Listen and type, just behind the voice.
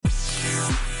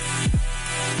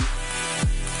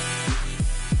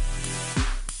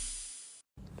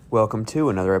Welcome to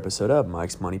another episode of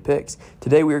Mike's Money Picks.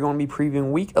 Today we are going to be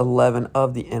previewing Week 11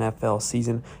 of the NFL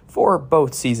season for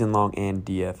both season-long and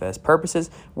DFS purposes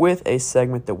with a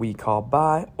segment that we call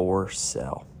Buy or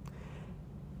Sell.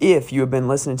 If you have been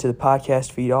listening to the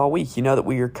podcast feed all week, you know that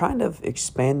we are kind of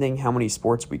expanding how many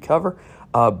sports we cover.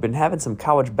 Been having some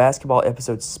college basketball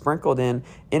episodes sprinkled in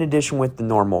addition with the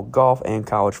normal golf and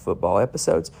college football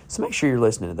episodes. So make sure you're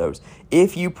listening to those.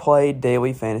 If you play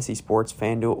daily fantasy sports,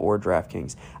 FanDuel or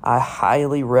DraftKings, I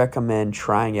highly recommend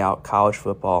trying out college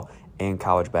football and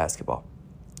college basketball.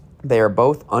 They are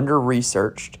both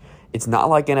under-researched. It's not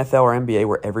like NFL or NBA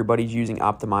where everybody's using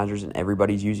optimizers and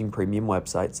everybody's using premium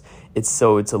websites. It's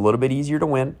a little bit easier to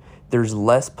win. There's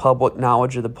less public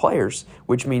knowledge of the players,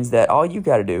 which means that all you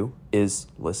got to do is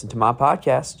listen to my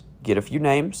podcast, get a few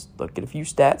names, look at a few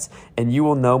stats, and you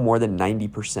will know more than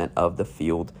 90% of the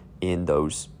field in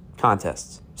those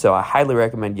contests. So I highly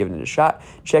recommend giving it a shot.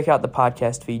 Check out the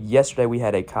podcast feed. Yesterday we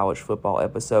had a college football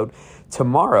episode.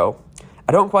 Tomorrow,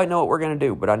 I don't quite know what we're going to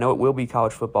do, but I know it will be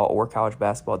college football or college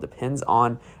basketball. It depends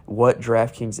on what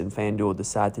DraftKings and FanDuel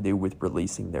decide to do with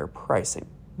releasing their pricing.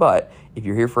 But if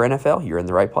you're here for NFL, you're in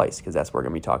the right place because that's what we're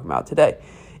going to be talking about today.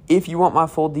 If you want my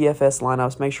full DFS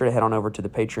lineups, make sure to head on over to the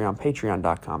Patreon,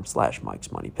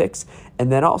 patreon.com/Mike's Money Picks.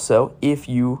 And then also, if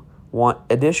you want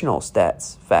additional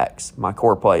stats, facts, my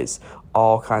core plays,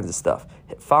 all kinds of stuff,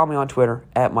 follow me on Twitter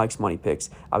at Mike's Money Picks.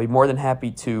 I'll be more than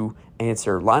happy to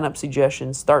answer lineup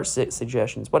suggestions, start sit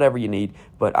suggestions, whatever you need.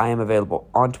 But I am available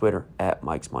on Twitter at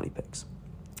Mike's Money Picks.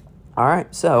 All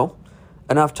right, so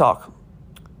enough talk.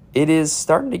 It is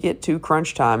starting to get to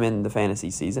crunch time in the fantasy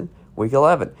season, Week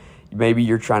 11. Maybe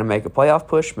you're trying to make a playoff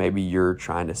push. Maybe you're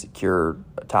trying to secure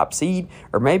a top seed.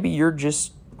 Or maybe you're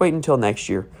just waiting until next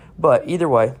year. But either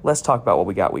way, let's talk about what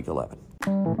we got Week 11.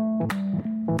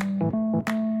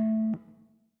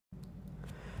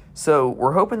 So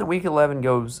we're hoping that Week 11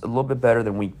 goes a little bit better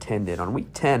than Week 10 did. On Week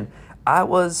 10, I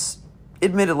was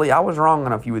wrong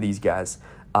on a few of these guys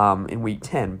in Week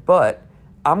 10. But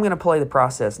I'm going to play the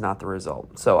process, not the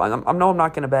result. So I know I'm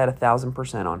not going to bat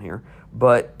 1,000% on here,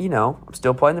 but, I'm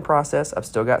still playing the process. I've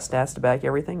still got stats to back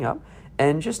everything up,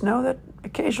 and just know that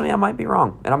occasionally I might be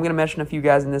wrong. And I'm going to mention a few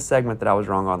guys in this segment that I was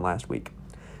wrong on last week.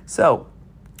 So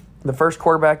the first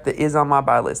quarterback that is on my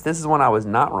buy list, this is one I was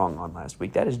not wrong on last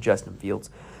week. That is Justin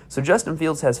Fields. So Justin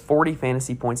Fields has 40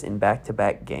 fantasy points in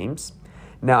back-to-back games.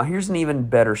 Now, here's an even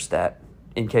better stat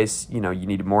in case, you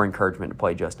need more encouragement to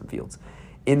play Justin Fields.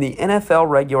 In the NFL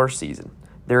regular season,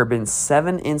 there have been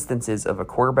 7 instances of a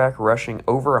quarterback rushing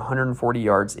over 140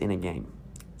 yards in a game.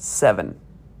 7.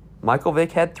 Michael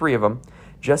Vick had 3 of them.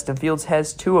 Justin Fields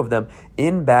has 2 of them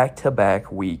in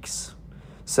back-to-back weeks.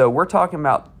 So we're talking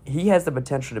about he has the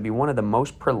potential to be one of the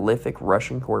most prolific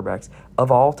rushing quarterbacks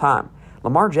of all time.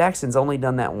 Lamar Jackson's only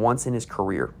done that once in his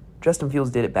career. Justin Fields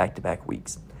did it back-to-back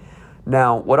weeks.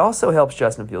 Now, what also helps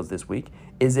Justin Fields this week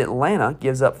is Atlanta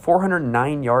gives up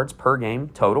 409 yards per game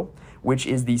total, which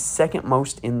is the second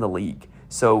most in the league.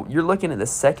 So you're looking at the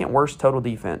second worst total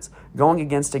defense going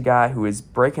against a guy who is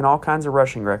breaking all kinds of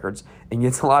rushing records and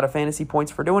gets a lot of fantasy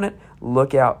points for doing it.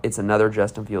 Look out, it's another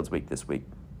Justin Fields week this week.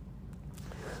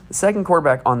 The second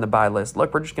quarterback on the buy list,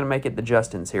 look, we're just going to make it the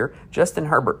Justins here, Justin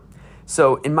Herbert.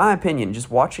 So in my opinion, just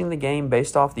watching the game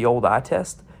based off the old eye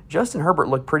test, Justin Herbert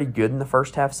looked pretty good in the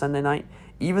first half Sunday night,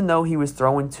 even though he was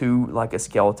throwing to like a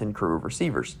skeleton crew of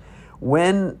receivers.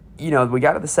 When, we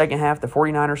got to the second half, the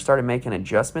 49ers started making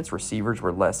adjustments. Receivers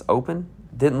were less open.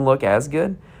 Didn't look as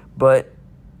good, but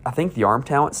I think the arm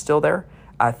talent's still there.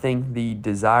 I think the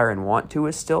desire and want to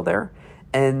is still there.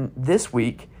 And this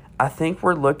week, I think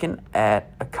we're looking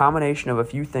at a combination of a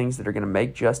few things that are going to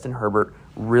make Justin Herbert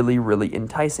really, really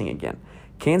enticing again.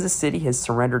 Kansas City has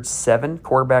surrendered 7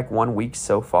 quarterback 1 weeks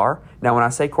so far. Now, when I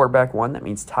say quarterback 1, that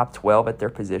means top 12 at their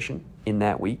position in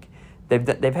that week.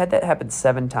 They've had that happen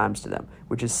 7 times to them,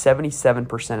 which is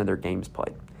 77% of their games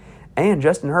played. And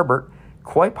Justin Herbert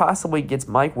quite possibly gets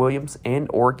Mike Williams and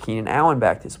or Keenan Allen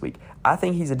back this week. I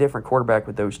think he's a different quarterback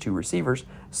with those 2 receivers.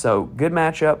 So good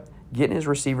matchup, getting his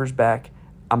receivers back.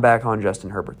 I'm back on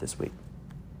Justin Herbert this week.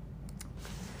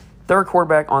 Third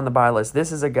quarterback on the buy list.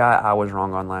 This is a guy I was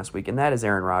wrong on last week, and that is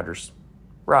Aaron Rodgers.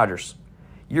 Rodgers,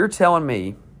 you're telling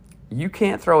me you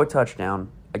can't throw a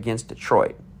touchdown against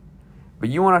Detroit, but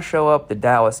you want to show up the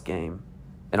Dallas game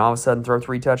and all of a sudden throw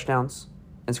 3 touchdowns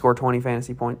and score 20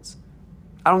 fantasy points?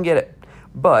 I don't get it.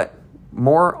 But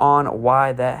more on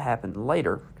why that happened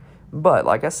later. But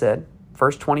like I said,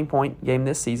 first 20-point game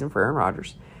this season for Aaron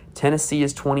Rodgers. Tennessee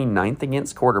is 29th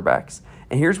against quarterbacks.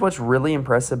 And here's what's really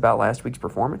impressive about last week's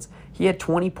performance. He had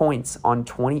 20 points on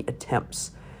 20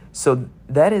 attempts. So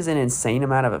that is an insane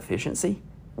amount of efficiency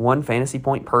 1 fantasy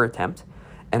point per attempt.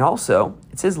 And also,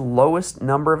 it's his lowest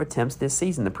number of attempts this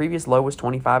season. The previous low was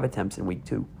 25 attempts in week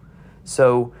 2.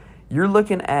 So you're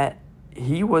looking at,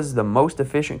 he was the most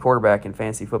efficient quarterback in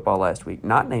fantasy football last week,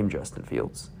 not named Justin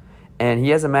Fields. And he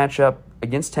has a matchup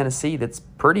against Tennessee that's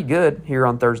pretty good here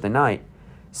on Thursday night.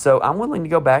 So I'm willing to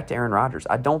go back to Aaron Rodgers.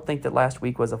 I don't think that last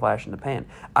week was a flash in the pan.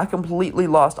 I completely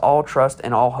lost all trust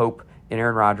and all hope in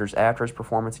Aaron Rodgers after his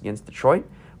performance against Detroit,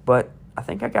 but I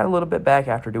think I got a little bit back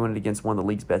after doing it against one of the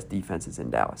league's best defenses in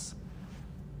Dallas.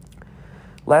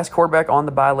 Last quarterback on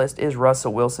the bye list is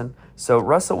Russell Wilson. So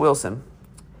Russell Wilson,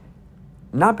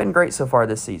 not been great so far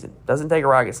this season. Doesn't take a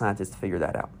rocket scientist to figure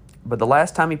that out. But the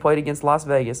last time he played against Las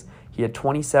Vegas, he had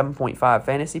 27.5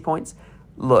 fantasy points.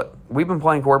 Look, we've been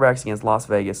playing quarterbacks against Las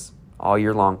Vegas all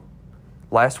year long.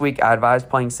 Last week, I advised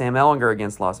playing Sam Ehlinger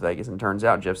against Las Vegas, and turns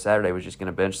out Jeff Saturday was just going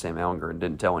to bench Sam Ehlinger and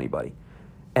didn't tell anybody.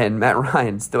 And Matt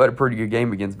Ryan still had a pretty good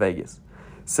game against Vegas.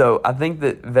 So I think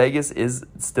that Vegas is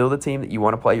still the team that you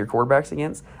want to play your quarterbacks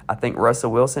against. I think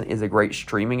Russell Wilson is a great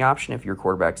streaming option if your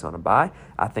quarterback's on a bye.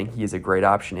 I think he is a great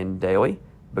option in daily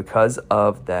because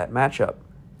of that matchup.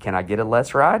 Can I get a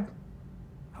less ride?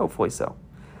 Hopefully so.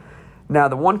 Now,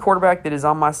 the one quarterback that is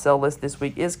on my sell list this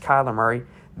week is Kyler Murray.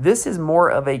 This is more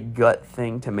of a gut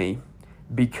thing to me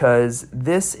because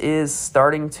this is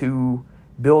starting to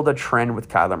build a trend with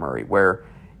Kyler Murray where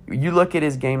you look at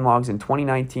his game logs in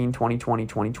 2019, 2020,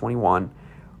 2021,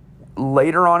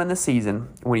 later on in the season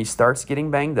when he starts getting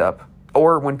banged up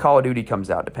or when Call of Duty comes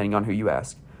out, depending on who you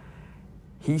ask,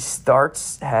 he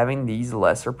starts having these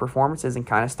lesser performances and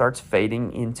kind of starts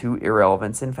fading into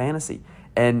irrelevance in fantasy.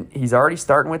 And he's already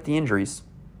starting with the injuries.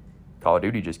 Call of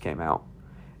Duty just came out.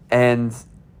 And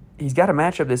he's got a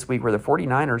matchup this week where the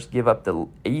 49ers give up the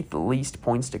 8th least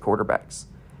points to quarterbacks.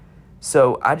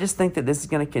 So I just think that this is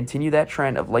going to continue that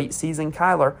trend of late season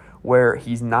Kyler where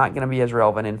he's not going to be as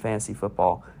relevant in fantasy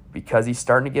football because he's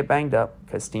starting to get banged up,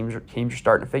 because teams are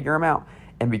starting to figure him out.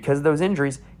 And because of those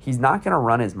injuries, he's not going to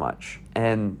run as much.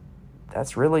 And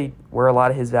that's really where a lot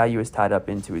of his value is tied up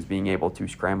into, is being able to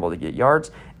scramble to get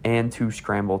yards and to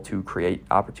scramble to create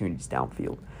opportunities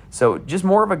downfield. So just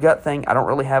more of a gut thing. I don't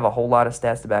really have a whole lot of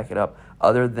stats to back it up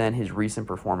other than his recent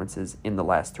performances in the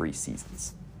last 3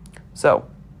 seasons. So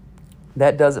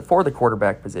that does it for the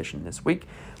quarterback position this week.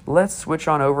 Let's switch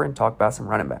on over and talk about some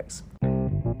running backs.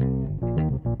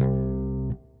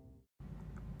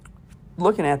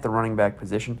 Looking at the running back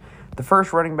position, the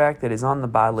first running back that is on the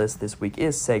bye list this week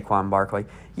is Saquon Barkley.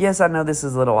 Yes, I know this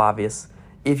is a little obvious.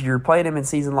 If you're playing him in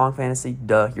season-long fantasy,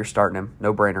 you're starting him.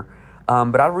 No-brainer.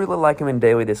 But I really like him in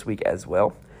daily this week as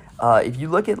well. If you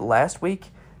look at last week,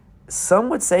 some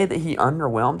would say that he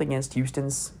underwhelmed against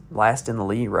Houston's last in the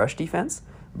league rush defense,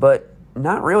 but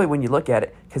not really when you look at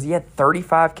it, because he had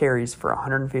 35 carries for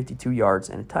 152 yards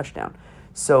and a touchdown.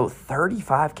 So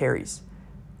 35 carries.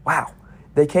 Wow.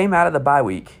 They came out of the bye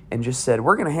week and just said,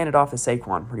 we're going to hand it off to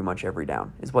Saquon pretty much every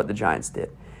down, is what the Giants did.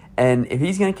 And if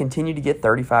he's going to continue to get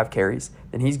 35 carries,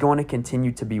 then he's going to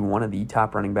continue to be one of the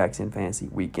top running backs in fantasy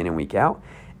week in and week out.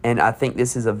 And I think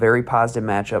this is a very positive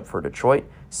matchup for Detroit.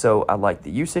 So I like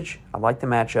the usage. I like the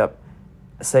matchup.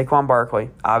 Saquon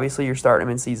Barkley, obviously you're starting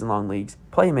him in season-long leagues.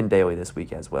 Play him in daily this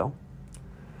week as well.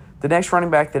 The next running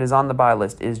back that is on the bye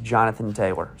list is Jonathan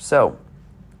Taylor. So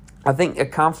I think a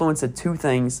confluence of 2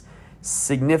 things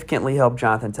significantly helped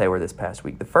Jonathan Taylor this past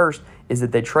week. The first is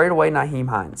that they traded away Nyheim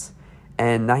Hines.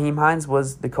 And Nyheim Hines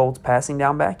was the Colts' passing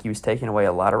down back. He was taking away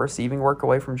a lot of receiving work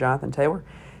away from Jonathan Taylor.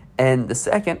 And the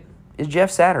second is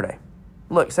Jeff Saturday.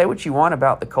 Look, say what you want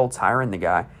about the Colts hiring the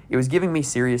guy. It was giving me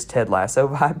serious Ted Lasso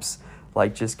vibes.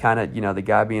 Like just kind of, the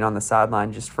guy being on the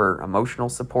sideline just for emotional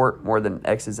support more than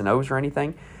X's and O's or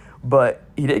anything. But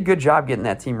he did a good job getting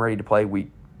that team ready to play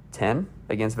week 10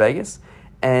 against Vegas.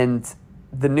 And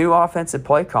the new offensive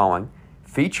play calling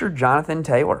featured Jonathan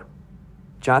Taylor.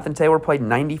 Jonathan Taylor played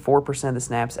 94% of the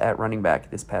snaps at running back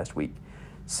this past week.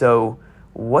 So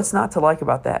what's not to like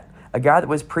about that? A guy that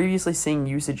was previously seeing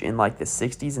usage in like the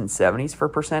 60s and 70s for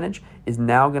percentage is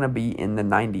now going to be in the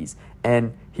 90s.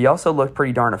 And he also looked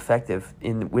pretty darn effective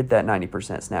with that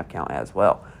 90% snap count as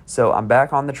well. So I'm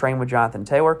back on the train with Jonathan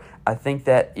Taylor. I think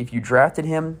that if you drafted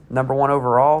him number 1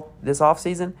 overall this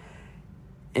offseason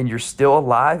and you're still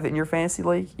alive in your fantasy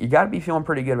league, you got to be feeling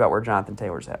pretty good about where Jonathan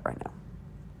Taylor's at right now.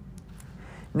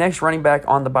 Next running back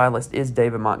on the bye list is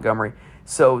David Montgomery.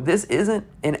 So this isn't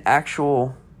an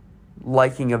actual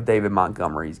liking of David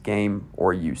Montgomery's game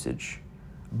or usage,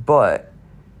 but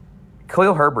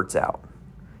Khalil Herbert's out.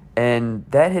 And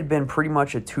that had been pretty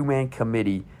much a 2-man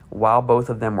committee while both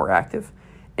of them were active.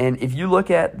 And if you look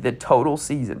at the total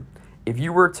season, if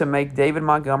you were to make David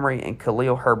Montgomery and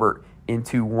Khalil Herbert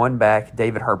into one back,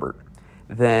 David Herbert,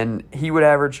 then he would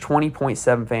average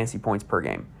 20.7 fantasy points per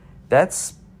game.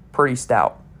 That's pretty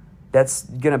stout. That's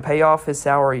going to pay off his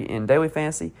salary in daily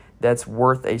fantasy. That's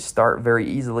worth a start very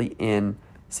easily in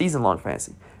season-long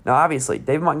fantasy. Now, obviously,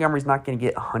 David Montgomery's not going to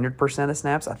get 100% of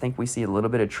snaps. I think we see a little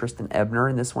bit of Tristan Ebner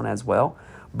in this one as well.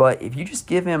 But if you just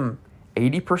give him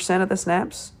 80% of the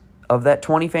snaps of that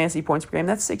 20 fantasy points per game,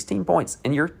 that's 16 points,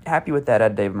 and you're happy with that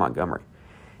out of David Montgomery.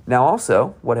 Now,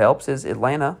 also, what helps is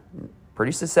Atlanta,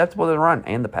 pretty susceptible to the run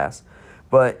and the pass,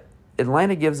 but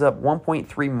Atlanta gives up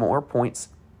 1.3 more points,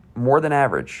 more than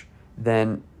average,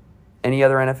 than any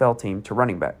other NFL team to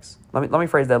running backs. Let me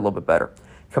phrase that a little bit better.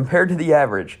 Compared to the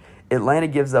average, Atlanta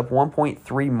gives up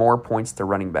 1.3 more points to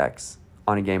running backs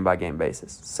on a game-by-game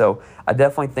basis. So I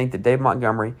definitely think that David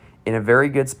Montgomery in a very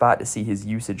good spot to see his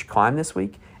usage climb this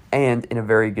week and in a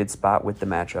very good spot with the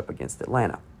matchup against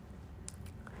Atlanta.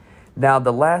 Now,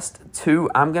 the last two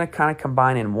I'm going to kind of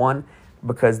combine in one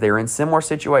because they're in similar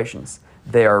situations.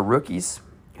 They are rookies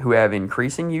who have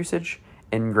increasing usage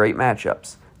and great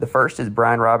matchups. The first is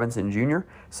Brian Robinson Jr.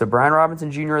 So Brian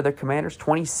Robinson Jr. of the Commanders,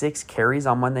 26 carries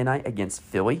on Monday night against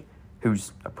Philly,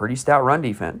 who's a pretty stout run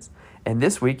defense. And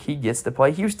this week he gets to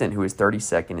play Houston, who is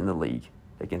 32nd in the league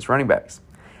against running backs.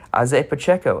 Isaiah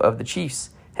Pacheco of the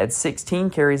Chiefs had 16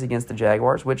 carries against the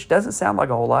Jaguars, which doesn't sound like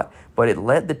a whole lot, but it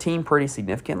led the team pretty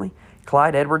significantly.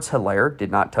 Clyde Edwards-Helaire did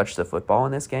not touch the football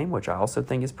in this game, which I also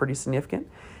think is pretty significant.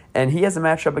 And he has a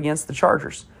matchup against the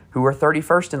Chargers, who are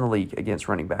 31st in the league against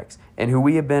running backs, and who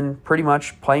we have been pretty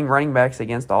much playing running backs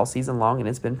against all season long, and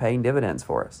it's been paying dividends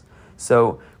for us.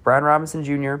 So Brian Robinson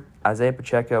Jr., Isaiah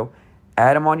Pacheco,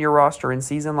 add them on your roster in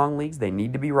season-long leagues. They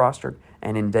need to be rostered,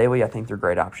 and in daily, I think they're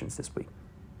great options this week.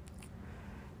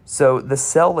 So the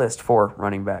sell list for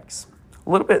running backs, a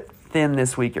little bit thin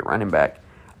this week at running back.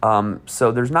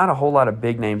 So there's not a whole lot of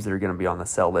big names that are going to be on the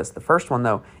sell list. The first one,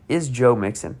 though, is Joe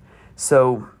Mixon.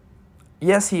 So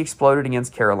yes, he exploded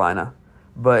against Carolina,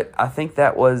 but I think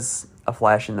that was a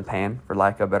flash in the pan, for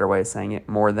lack of a better way of saying it,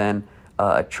 more than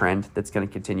a trend that's going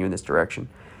to continue in this direction.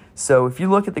 So if you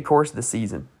look at the course of the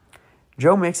season,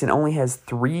 Joe Mixon only has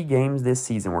 3 games this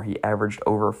season where he averaged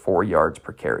over 4 yards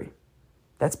per carry.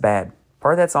 That's bad.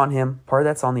 Part of that's on him, part of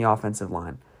that's on the offensive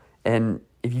line. And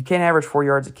if you can't average 4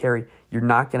 yards a carry, you're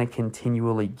not going to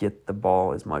continually get the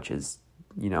ball as much as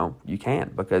you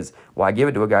can, because why give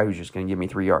it to a guy who's just going to give me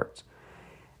 3 yards?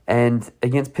 And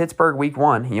against Pittsburgh week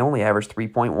 1, he only averaged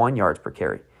 3.1 yards per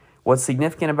carry. What's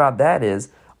significant about that is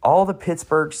all the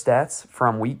Pittsburgh stats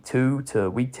from week 2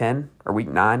 to week 10, or week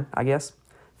 9, I guess,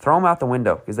 throw them out the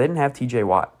window because they didn't have TJ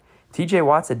Watt. TJ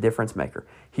Watt's a difference maker.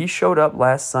 He showed up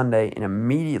last Sunday and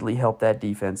immediately helped that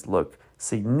defense look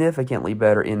significantly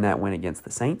better in that win against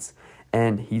the Saints.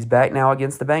 And he's back now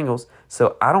against the Bengals,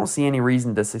 so I don't see any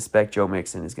reason to suspect Joe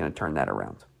Mixon is going to turn that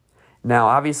around. Now,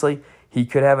 obviously, he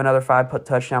could have another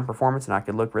 5-touchdown performance, and I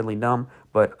could look really dumb,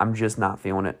 but I'm just not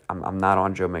feeling it. I'm not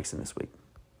on Joe Mixon this week.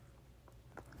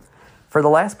 For the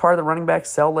last part of the running back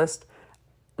sell list,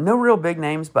 no real big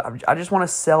names, but I just want to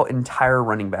sell entire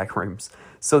running back rooms.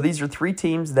 So these are 3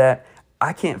 teams that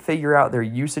I can't figure out their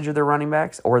usage of their running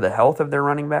backs or the health of their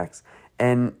running backs,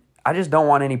 and I just don't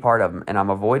want any part of them, and I'm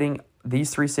avoiding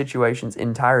these 3 situations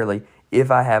entirely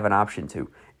if I have an option to,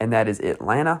 and that is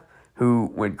Atlanta,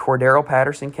 who, when Cordero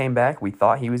Patterson came back, we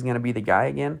thought he was going to be the guy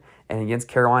again, and against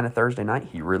Carolina Thursday night,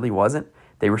 he really wasn't.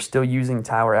 They were still using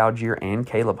Tyler Algier and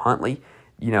Caleb Huntley,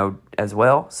 as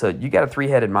well, so you got a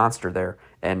 3-headed monster there,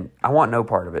 and I want no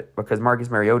part of it because Marcus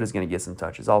Mariota is going to get some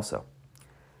touches also.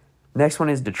 Next one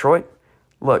is Detroit.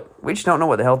 Look, we just don't know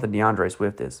what the health of DeAndre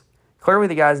Swift is. Clearly,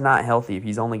 the guy's not healthy if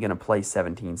he's only going to play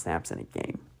 17 snaps in a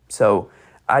game. So,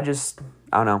 I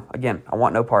don't know. Again, I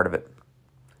want no part of it.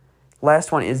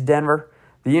 Last one is Denver.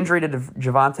 The injury to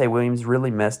Javonte Williams really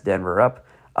messed Denver up.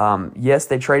 Yes,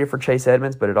 they traded for Chase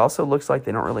Edmonds, but it also looks like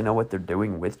they don't really know what they're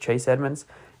doing with Chase Edmonds.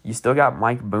 You still got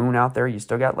Mike Boone out there. You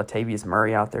still got Latavius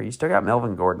Murray out there. You still got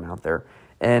Melvin Gordon out there.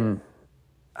 And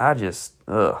I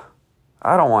don't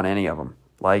want any of them.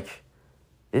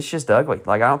 It's just ugly.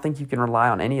 I don't think you can rely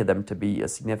on any of them to be a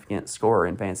significant scorer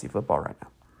in fantasy football right now.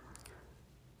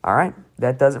 All right,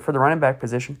 that does it for the running back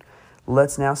position.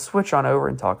 Let's now switch on over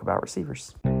and talk about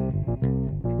receivers.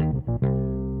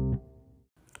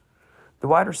 The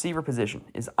wide receiver position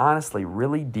is honestly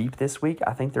really deep this week.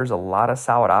 I think there's a lot of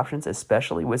solid options,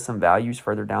 especially with some values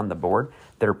further down the board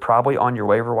that are probably on your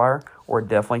waiver wire or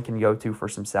definitely can go to for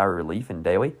some salary relief in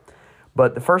daily.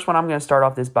 But the first one I'm going to start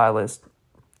off this buy list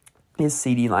is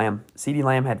CeeDee Lamb. CeeDee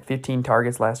Lamb had 15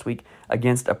 targets last week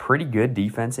against a pretty good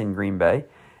defense in Green Bay,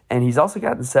 and he's also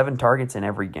gotten 7 targets in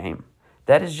every game.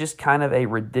 That is just kind of a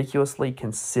ridiculously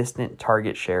consistent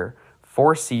target share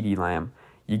for CeeDee Lamb.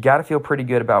 You got to feel pretty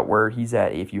good about where he's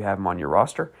at if you have him on your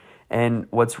roster. And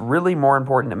what's really more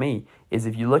important to me is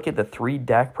if you look at the 3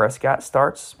 Dak Prescott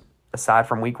starts, aside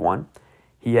from week 1,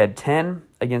 he had 10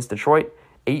 against Detroit,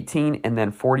 18, and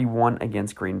then 41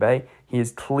 against Green Bay. He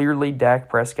is clearly Dak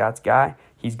Prescott's guy.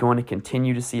 He's going to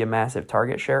continue to see a massive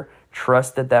target share.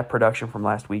 Trust that production from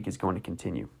last week is going to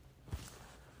continue.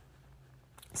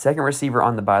 Second receiver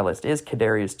on the bye list is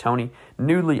Kadarius Toney,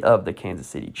 newly of the Kansas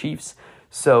City Chiefs.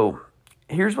 So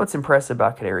here's what's impressive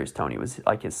about Kadarius Toney. It was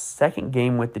like his second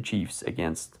game with the Chiefs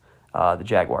against the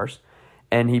Jaguars,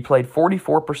 and he played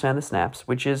 44% of the snaps,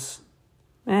 which is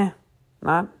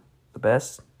not the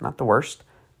best, not the worst.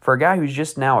 For a guy who's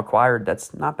just now acquired,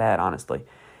 that's not bad, honestly.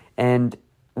 And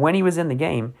when he was in the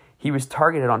game, he was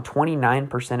targeted on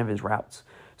 29% of his routes.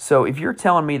 So if you're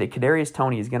telling me that Kadarius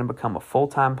Toney is going to become a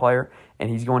full-time player and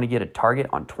he's going to get a target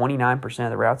on 29% of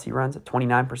the routes he runs, a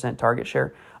 29% target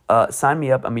share, sign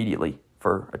me up immediately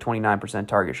for a 29%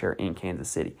 target share in Kansas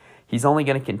City. He's only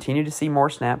going to continue to see more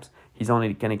snaps. He's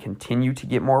only going to continue to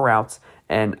get more routes,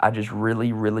 and I just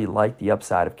really, really like the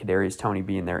upside of Kadarius Toney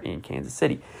being there in Kansas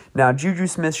City. Now, Juju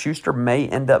Smith-Schuster may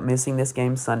end up missing this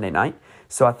game Sunday night,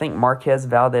 so I think Marquez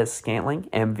Valdez-Scantling,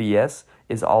 MVS,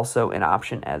 is also an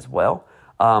option as well.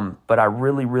 But I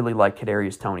really, really like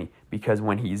Kadarius Toney because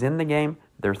when he's in the game,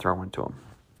 they're throwing to him.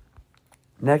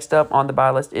 Next up on the bye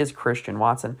list is Christian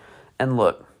Watson. And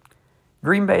look,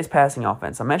 Green Bay's passing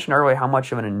offense, I mentioned earlier how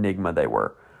much of an enigma they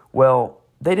were. Well,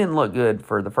 they didn't look good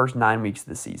for the first 9 weeks of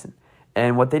the season.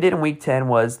 And what they did in Week 10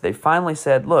 was they finally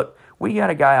said, look, we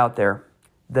got a guy out there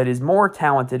that is more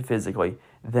talented physically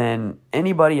than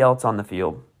anybody else on the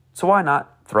field, so why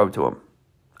not throw to him?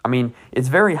 I mean, it's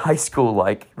very high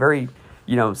school-like, very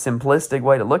simplistic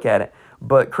way to look at it,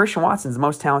 but Christian Watson's the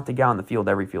most talented guy on the field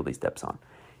every field he steps on.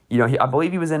 I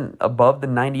believe he was in above the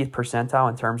 90th percentile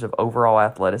in terms of overall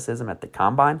athleticism at the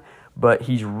combine, but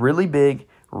he's really big,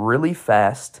 really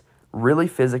fast, really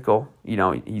physical.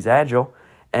 He's agile,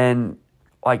 and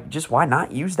just why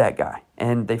not use that guy?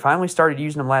 And they finally started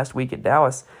using him last week at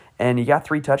Dallas, and he got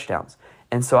 3 touchdowns.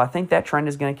 And so I think that trend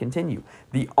is going to continue.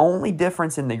 The only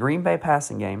difference in the Green Bay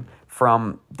passing game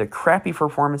from the crappy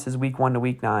performances week 1 to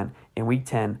week 9 and week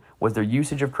 10 was their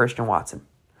usage of Christian Watson.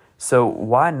 So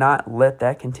why not let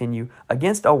that continue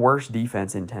against a worse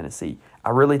defense in Tennessee?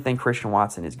 I really think Christian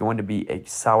Watson is going to be a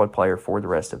solid player for the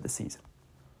rest of the season.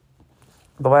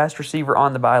 The last receiver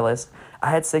on the bye list,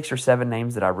 I had 6 or 7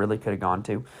 names that I really could have gone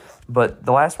to, but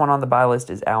the last one on the bye list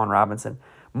is Allen Robinson.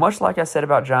 Much like I said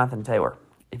about Jonathan Taylor,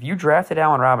 if you drafted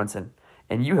Allen Robinson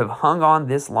and you have hung on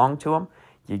this long to him,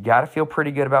 you got to feel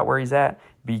pretty good about where he's at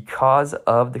because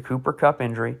of the Cooper Kupp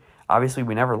injury. Obviously,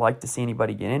 we never like to see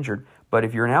anybody get injured, but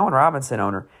if you're an Allen Robinson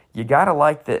owner, you got to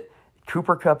like that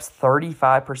Cooper Kupp's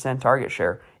 35% target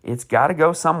share. It's got to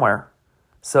go somewhere.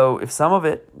 So if some of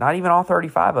it, not even all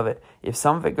 35 of it, if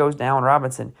some of it goes to Allen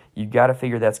Robinson, you got to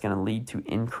figure that's going to lead to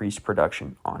increased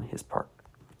production on his part.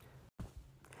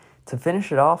 To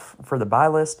finish it off for the bye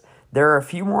list, there are a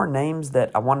few more names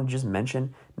that I want to just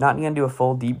mention. Not going to do a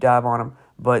full deep dive on them,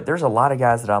 but there's a lot of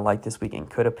guys that I like this week and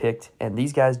could have picked, and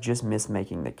these guys just missed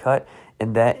making the cut,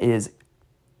 and that is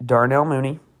Darnell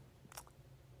Mooney,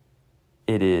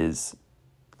 it is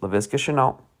Laviska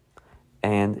Shenault,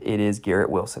 and it is Garrett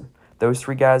Wilson. Those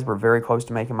 3 guys were very close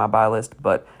to making my buy list,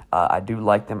 but I do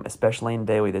like them, especially in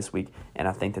daily this week, and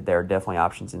I think that there are definitely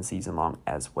options in season long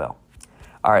as well.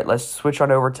 All right, let's switch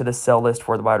on over to the sell list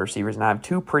for the wide receivers, and I have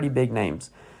 2 pretty big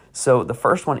names. So the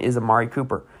first one is Amari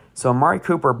Cooper. So Amari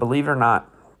Cooper, believe it or not,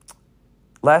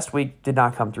 last week did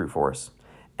not come through for us.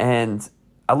 And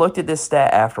I looked at this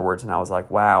stat afterwards, and I was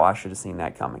like, wow, I should have seen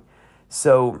that coming.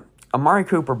 So Amari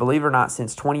Cooper, believe it or not,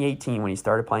 since 2018 when he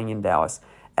started playing in Dallas,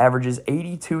 averages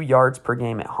 82 yards per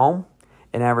game at home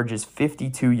and averages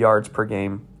 52 yards per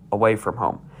game away from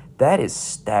home. That is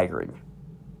staggering.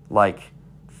 Like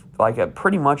a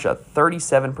pretty much a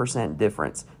 37%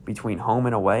 difference between home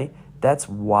and away. That's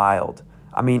wild.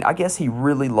 I mean, I guess he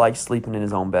really likes sleeping in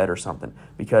his own bed or something,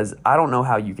 because I don't know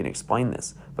how you can explain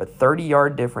this, but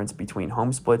 30-yard difference between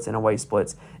home splits and away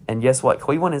splits. And guess what?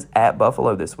 Cleveland is at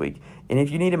Buffalo this week. And if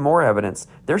you needed more evidence,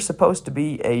 there's supposed to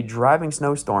be a driving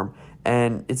snowstorm,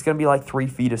 and it's going to be like 3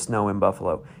 feet of snow in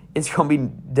Buffalo. It's going to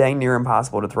be dang near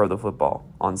impossible to throw the football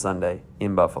on Sunday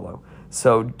in Buffalo.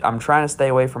 So I'm trying to stay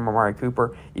away from Amari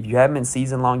Cooper. If you have him in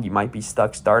season long, you might be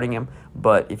stuck starting him,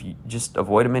 but if you just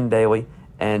avoid him in daily,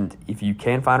 and if you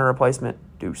can find a replacement,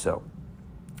 do so.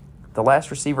 The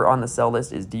last receiver on the sell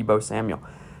list is Deebo Samuel.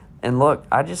 And look,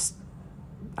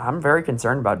 I'm very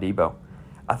concerned about Deebo.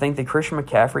 I think that Christian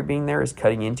McCaffrey being there is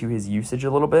cutting into his usage a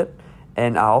little bit,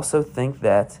 and I also think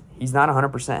that he's not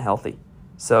 100% healthy.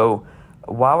 So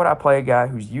why would I play a guy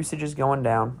whose usage is going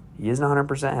down? He isn't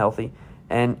 100% healthy,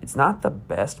 and it's not the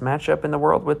best matchup in the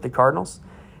world with the Cardinals.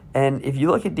 And if you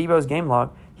look at Deebo's game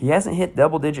log, he hasn't hit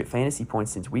double-digit fantasy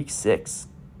points since week 6.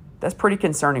 That's pretty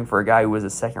concerning for a guy who was a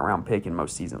second-round pick in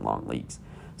most season-long leagues.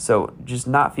 So just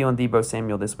not feeling Deebo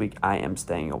Samuel this week. I am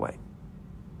staying away.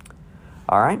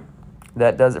 All right,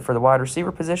 that does it for the wide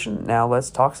receiver position. Now let's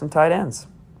talk some tight ends.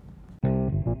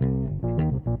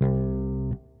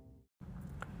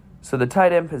 So the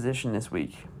tight end position this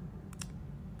week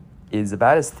is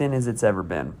about as thin as it's ever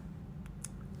been.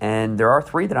 And there are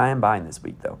 3 that I am buying this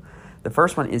week, though. The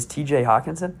first one is TJ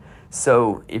Hawkinson.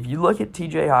 So if you look at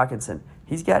TJ Hawkinson,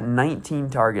 he's got 19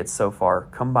 targets so far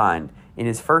combined in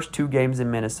his first 2 games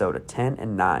in Minnesota, 10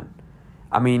 and 9.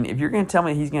 I mean, if you're going to tell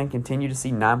me he's going to continue to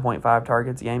see 9.5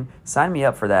 targets a game, sign me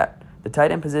up for that. The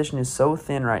tight end position is so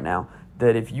thin right now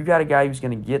that if you got a guy who's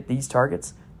going to get these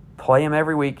targets, play him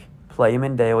every week, play him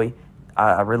in daily.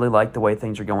 I really like the way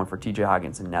things are going for TJ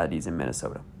Hawkinson now that he's in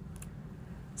Minnesota.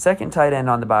 Second tight end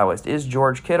on the bye list is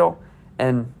George Kittle,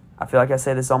 and I feel like I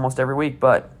say this almost every week,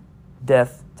 but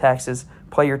death, taxes,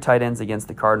 play your tight ends against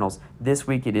the Cardinals. This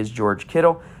week it is George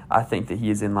Kittle. I think that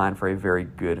he is in line for a very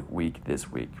good week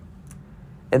this week.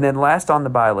 And then last on the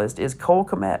bye list is Cole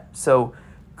Kmet. So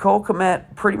Cole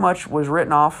Kmet pretty much was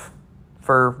written off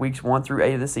for weeks 1 through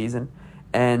 8 of the season,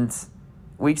 and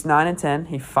weeks 9 and 10,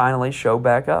 he finally showed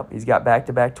back up. He's got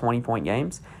back-to-back 20-point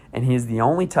games, and he is the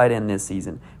only tight end this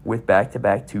season with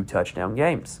back-to-back 2-touchdown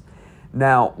games.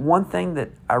 Now, one thing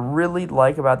that I really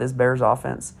like about this Bears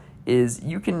offense is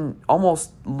you can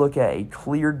almost look at a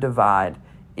clear divide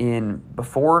in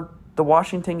before the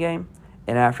Washington game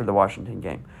and after the Washington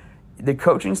game. The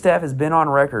coaching staff has been on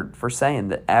record for saying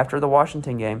that after the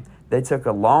Washington game, they took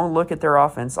a long look at their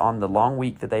offense on the long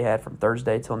week that they had from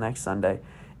Thursday till next Sunday,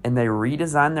 and they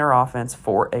redesigned their offense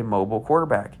for a mobile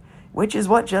quarterback, which is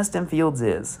what Justin Fields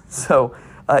is. So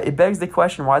it begs the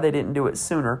question why they didn't do it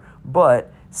sooner,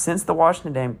 but since the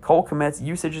Washington game, Cole Kmet's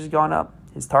usage has gone up,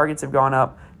 his targets have gone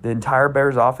up, the entire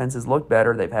Bears offense has looked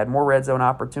better, they've had more red zone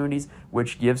opportunities,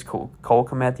 which gives Cole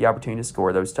Kmet the opportunity to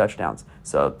score those touchdowns.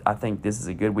 So I think this is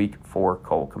a good week for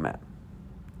Cole Kmet.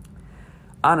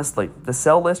 Honestly, the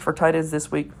sell list for tight ends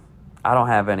this week, I don't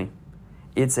have any.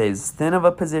 It's as thin of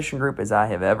a position group as I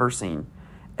have ever seen.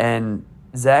 And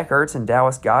Zach Ertz and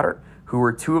Dallas Goedert, who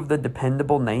are 2 of the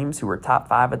dependable names who are top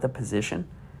 5 at the position,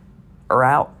 are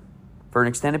out for an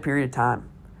extended period of time.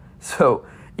 So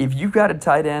if you've got a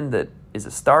tight end that is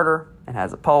a starter and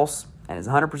has a pulse and is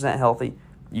 100% healthy,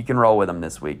 you can roll with them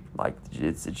this week. Like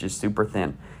it's just super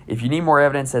thin. If you need more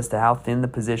evidence as to how thin the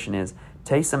position is,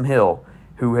 Taysom Hill,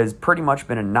 who has pretty much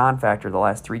been a non-factor the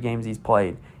last 3 games he's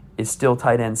played, is still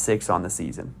tight end 6 on the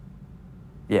season.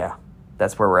 Yeah,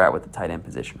 that's where we're at with the tight end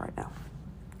position right now.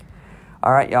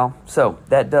 All right, y'all. So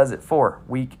that does it for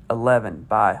Week 11,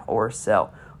 buy or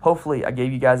sell. Hopefully, I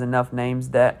gave you guys enough names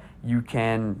that you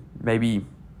can maybe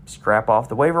scrap off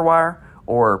the waiver wire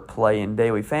or play in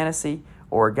daily fantasy,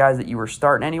 or guys that you were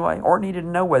starting anyway or needed to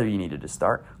know whether you needed to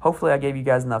start. Hopefully, I gave you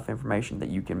guys enough information that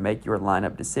you can make your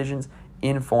lineup decisions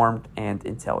informed and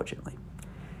intelligently.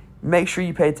 Make sure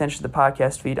you pay attention to the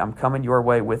podcast feed. I'm coming your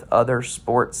way with other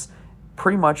sports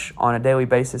pretty much on a daily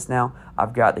basis now.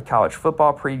 I've got the college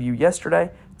football preview yesterday.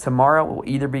 Tomorrow will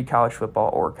either be college football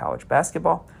or college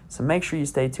basketball. So make sure you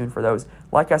stay tuned for those.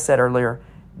 Like I said earlier,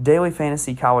 daily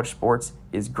fantasy college sports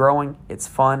is growing. It's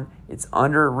fun. It's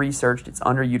under-researched. It's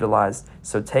underutilized.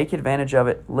 So take advantage of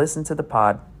it. Listen to the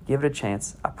pod. Give it a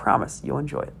chance. I promise you'll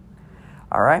enjoy it.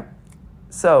 All right?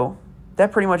 So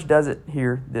that pretty much does it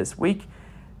here this week.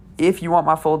 If you want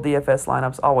my full DFS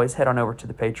lineups, always head on over to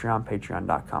the Patreon,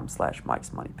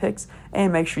 patreon.com/MikesMoneyPicks,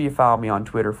 and make sure you follow me on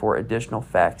Twitter for additional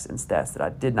facts and stats that I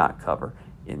did not cover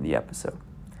in the episode.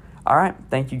 All right,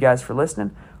 thank you guys for listening.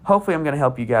 Hopefully I'm going to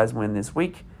help you guys win this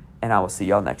week, and I will see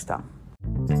y'all next time.